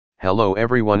Hello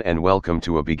everyone and welcome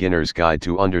to a beginner's guide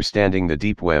to understanding the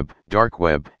deep web, dark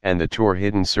web, and the Tor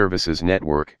hidden services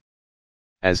network.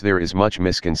 As there is much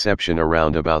misconception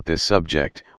around about this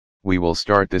subject, we will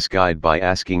start this guide by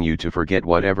asking you to forget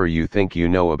whatever you think you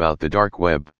know about the dark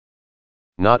web.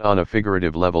 Not on a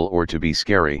figurative level or to be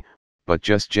scary, but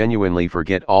just genuinely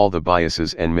forget all the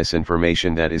biases and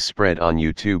misinformation that is spread on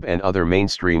YouTube and other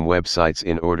mainstream websites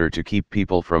in order to keep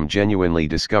people from genuinely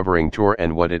discovering Tor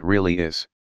and what it really is.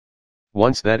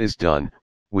 Once that is done,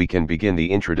 we can begin the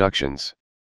introductions.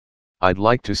 I'd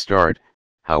like to start,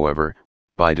 however,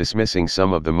 by dismissing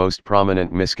some of the most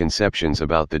prominent misconceptions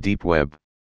about the deep web.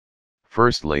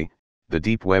 Firstly, the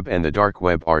deep web and the dark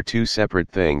web are two separate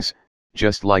things,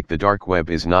 just like the dark web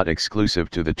is not exclusive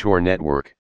to the Tor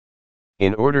network.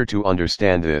 In order to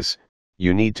understand this,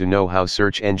 you need to know how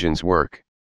search engines work.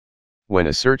 When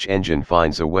a search engine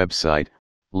finds a website,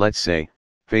 let's say,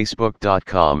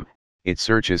 facebook.com, it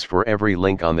searches for every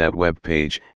link on that web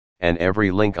page, and every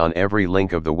link on every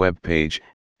link of the web page,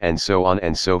 and so on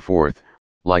and so forth,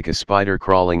 like a spider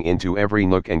crawling into every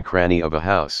nook and cranny of a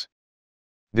house.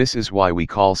 This is why we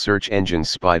call search engines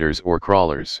spiders or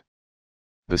crawlers.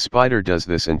 The spider does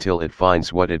this until it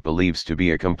finds what it believes to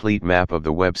be a complete map of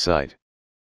the website.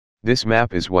 This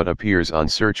map is what appears on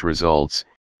search results,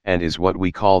 and is what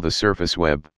we call the surface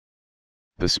web.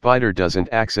 The spider doesn't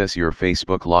access your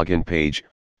Facebook login page,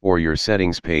 or your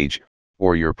settings page,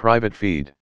 or your private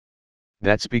feed.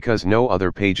 That's because no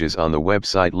other pages on the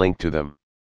website link to them.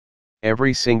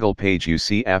 Every single page you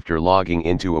see after logging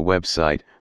into a website,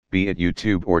 be it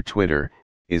YouTube or Twitter,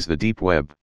 is the deep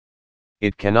web.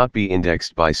 It cannot be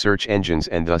indexed by search engines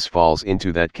and thus falls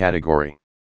into that category.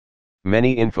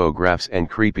 Many infographics and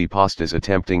creepypastas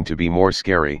attempting to be more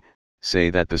scary, say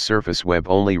that the surface web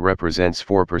only represents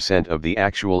 4% of the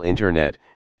actual internet,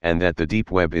 and that the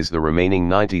deep web is the remaining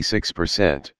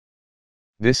 96%.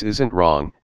 This isn't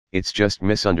wrong, it's just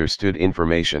misunderstood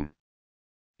information.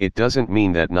 It doesn't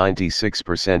mean that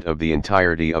 96% of the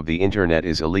entirety of the internet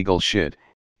is illegal shit,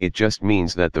 it just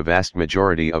means that the vast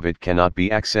majority of it cannot be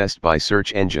accessed by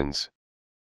search engines.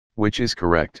 Which is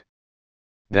correct.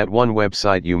 That one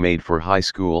website you made for high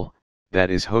school,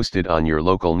 that is hosted on your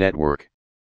local network.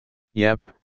 Yep,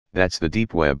 that's the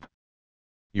deep web.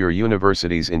 Your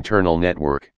university's internal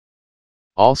network.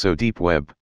 Also deep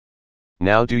web.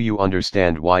 Now do you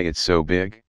understand why it's so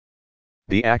big?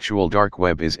 The actual dark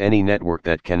web is any network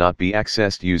that cannot be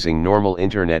accessed using normal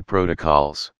internet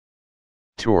protocols.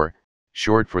 Tor,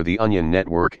 short for the Onion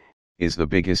network, is the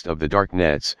biggest of the dark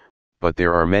nets, but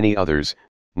there are many others,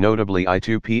 notably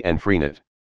I2P and Freenet.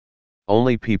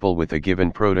 Only people with a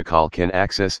given protocol can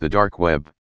access the dark web.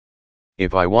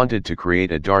 If I wanted to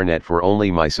create a darknet for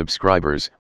only my subscribers,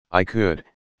 I could,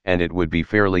 and it would be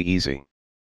fairly easy.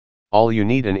 All you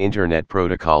need an internet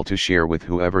protocol to share with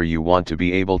whoever you want to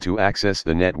be able to access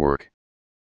the network.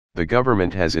 The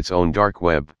government has its own dark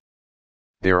web.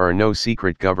 There are no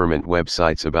secret government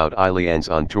websites about aliens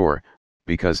on Tor,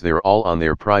 because they're all on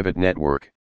their private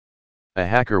network. A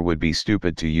hacker would be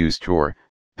stupid to use Tor,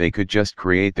 they could just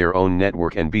create their own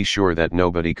network and be sure that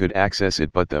nobody could access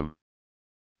it but them.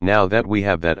 Now that we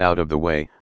have that out of the way,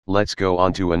 let's go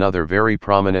on to another very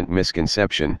prominent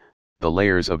misconception, the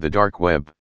layers of the dark web.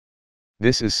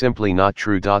 This is simply not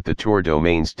true. The Tor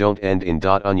domains don't end in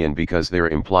 .onion because they're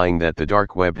implying that the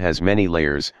dark web has many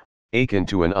layers, akin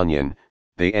to an onion.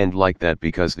 They end like that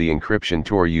because the encryption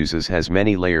Tor uses has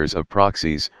many layers of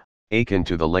proxies, akin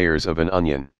to the layers of an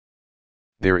onion.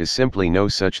 There is simply no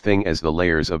such thing as the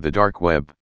layers of the dark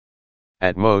web.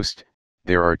 At most,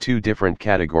 there are two different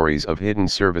categories of hidden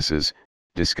services,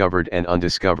 discovered and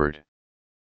undiscovered.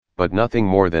 But nothing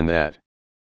more than that.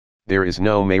 There is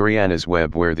no Mariana's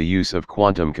web where the use of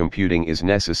quantum computing is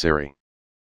necessary.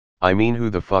 I mean, who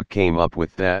the fuck came up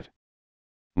with that?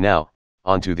 Now,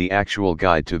 onto the actual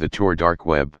guide to the Tor dark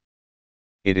web.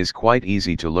 It is quite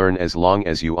easy to learn as long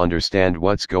as you understand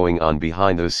what's going on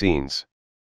behind the scenes.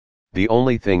 The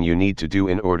only thing you need to do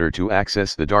in order to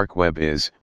access the dark web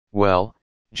is, well,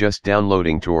 just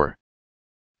downloading Tor.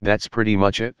 That's pretty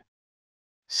much it.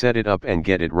 Set it up and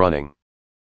get it running.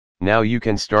 Now you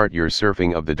can start your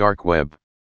surfing of the dark web.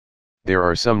 There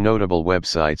are some notable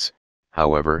websites,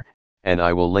 however, and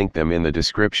I will link them in the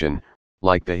description,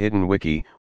 like the Hidden Wiki,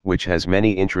 which has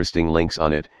many interesting links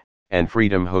on it, and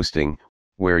Freedom Hosting,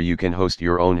 where you can host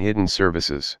your own hidden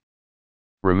services.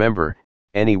 Remember,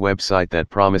 any website that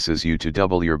promises you to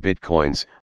double your bitcoins,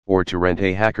 or to rent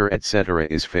a hacker etc.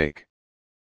 is fake.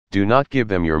 Do not give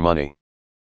them your money.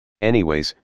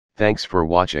 Anyways, thanks for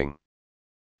watching.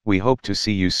 We hope to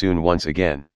see you soon once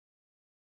again.